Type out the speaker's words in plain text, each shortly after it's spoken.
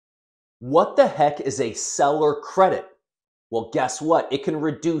What the heck is a seller credit? Well, guess what? It can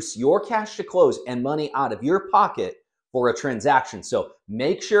reduce your cash to close and money out of your pocket for a transaction. So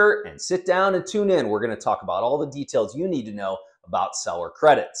make sure and sit down and tune in. We're going to talk about all the details you need to know about seller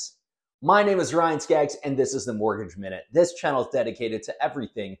credits. My name is Ryan Skaggs, and this is the Mortgage Minute. This channel is dedicated to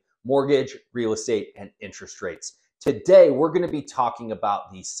everything mortgage, real estate, and interest rates. Today, we're going to be talking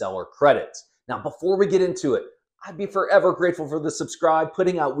about these seller credits. Now, before we get into it, I'd be forever grateful for the subscribe,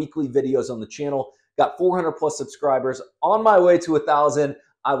 putting out weekly videos on the channel. Got 400 plus subscribers, on my way to 1,000.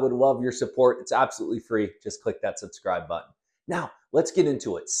 I would love your support. It's absolutely free. Just click that subscribe button. Now, let's get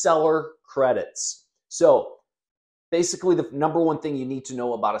into it. Seller credits. So basically, the number one thing you need to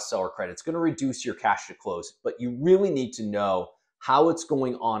know about a seller credit, it's going to reduce your cash to close, but you really need to know how it's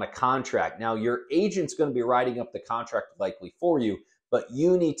going on a contract. Now, your agent's going to be writing up the contract likely for you, but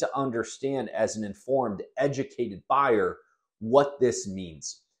you need to understand as an informed, educated buyer what this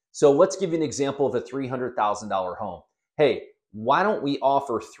means. So let's give you an example of a $300,000 home. Hey, why don't we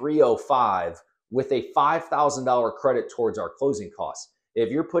offer $305,000 with a $5,000 credit towards our closing costs? If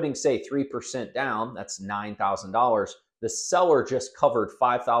you're putting, say, 3% down, that's $9,000. The seller just covered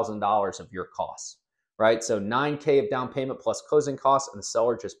 $5,000 of your costs, right? So $9K of down payment plus closing costs, and the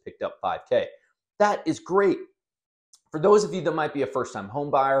seller just picked up $5K. That is great. For those of you that might be a first-time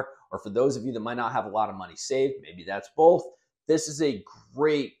home buyer, or for those of you that might not have a lot of money saved, maybe that's both, this is a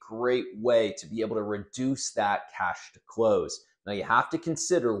great way to be able to reduce that cash to close. Now, you have to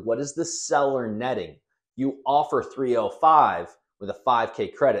consider, what is the seller netting? You offer $305,000 with a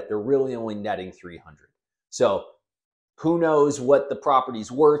 $5K credit, they're really only netting $300,000. So who knows what the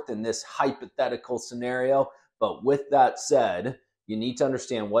property's worth in this hypothetical scenario, but with that said, you need to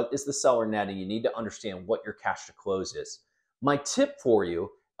understand what is the seller netting. You need to understand what your cash to close is. My tip for you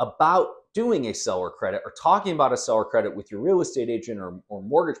about doing a seller credit or talking about a seller credit with your real estate agent or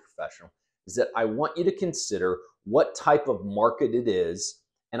mortgage professional is that I want you to consider what type of market it is.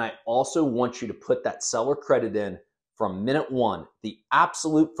 And I also want you to put that seller credit in from minute one. The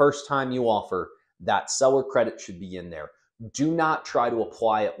absolute first time you offer, that seller credit should be in there. Do not try to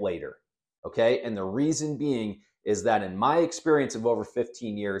apply it later. Okay. And the reason being is that in my experience of over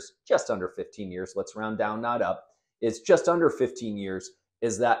 15 years, just under 15 years, let's round down, not up, it's just under 15 years,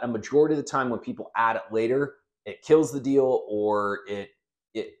 is that a majority of the time when people add it later, it kills the deal, or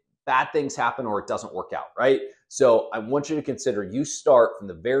bad things happen, or it doesn't work out, right? So I want you to consider, you start from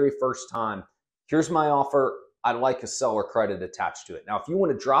the very first time. Here's my offer. I'd like a seller credit attached to it. Now, if you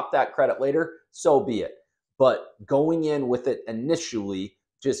want to drop that credit later, so be it. But going in with it initially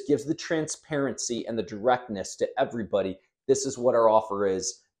just gives the transparency and the directness to everybody. This is what our offer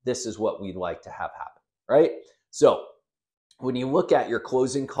is. This is what we'd like to have happen, right? So when you look at your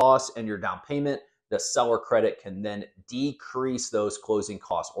closing costs and your down payment, the seller credit can then decrease those closing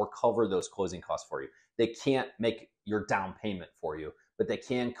costs or cover those closing costs for you. They can't make your down payment for you, but they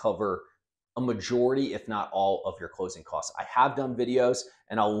can cover a majority, if not all, of your closing costs. I have done videos,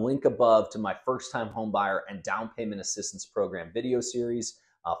 and I'll link above to my first-time home buyer and down payment assistance program video series.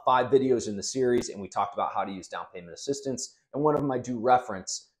 5 videos in the series, and we talked about how to use down payment assistance. And one of them I do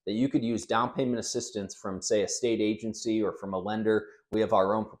reference that you could use down payment assistance from, say, a state agency or from a lender. We have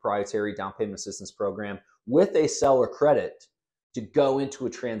our own proprietary down payment assistance program with a seller credit to go into a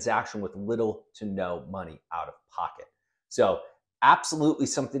transaction with little to no money out of pocket. So absolutely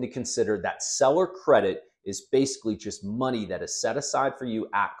something to consider. That seller credit is basically just money that is set aside for you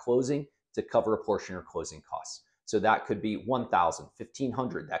at closing to cover a portion of your closing costs. So that could be $1,000,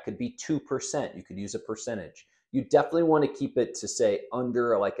 $1,500. That could be 2%. You could use a percentage. You definitely want to keep it to, say,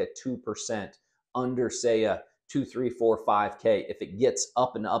 under like a 2%, under, say, a 2, 3, 4, 5K. If it gets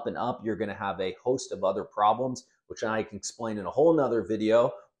up and up and up, you're going to have a host of other problems, which I can explain in a whole nother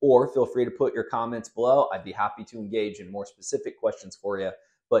video. Or feel free to put your comments below. I'd be happy to engage in more specific questions for you.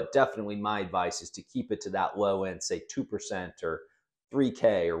 But definitely my advice is to keep it to that low end, say 2% or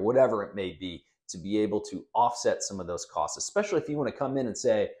 3K or whatever it may be, to be able to offset some of those costs, especially if you want to come in and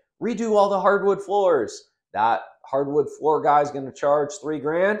say, redo all the hardwood floors. That hardwood floor guy is going to charge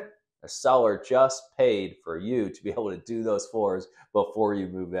 $3,000. The seller just paid for you to be able to do those floors before you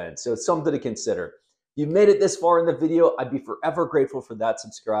move in. So it's something to consider. If you made it this far in the video, I'd be forever grateful for that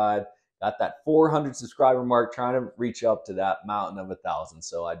subscribe. Got that 400 subscriber mark, trying to reach up to that mountain of 1,000.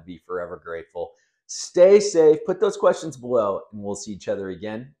 So I'd be forever grateful. Stay safe. Put those questions below, and we'll see each other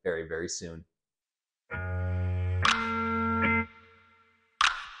again very, very soon.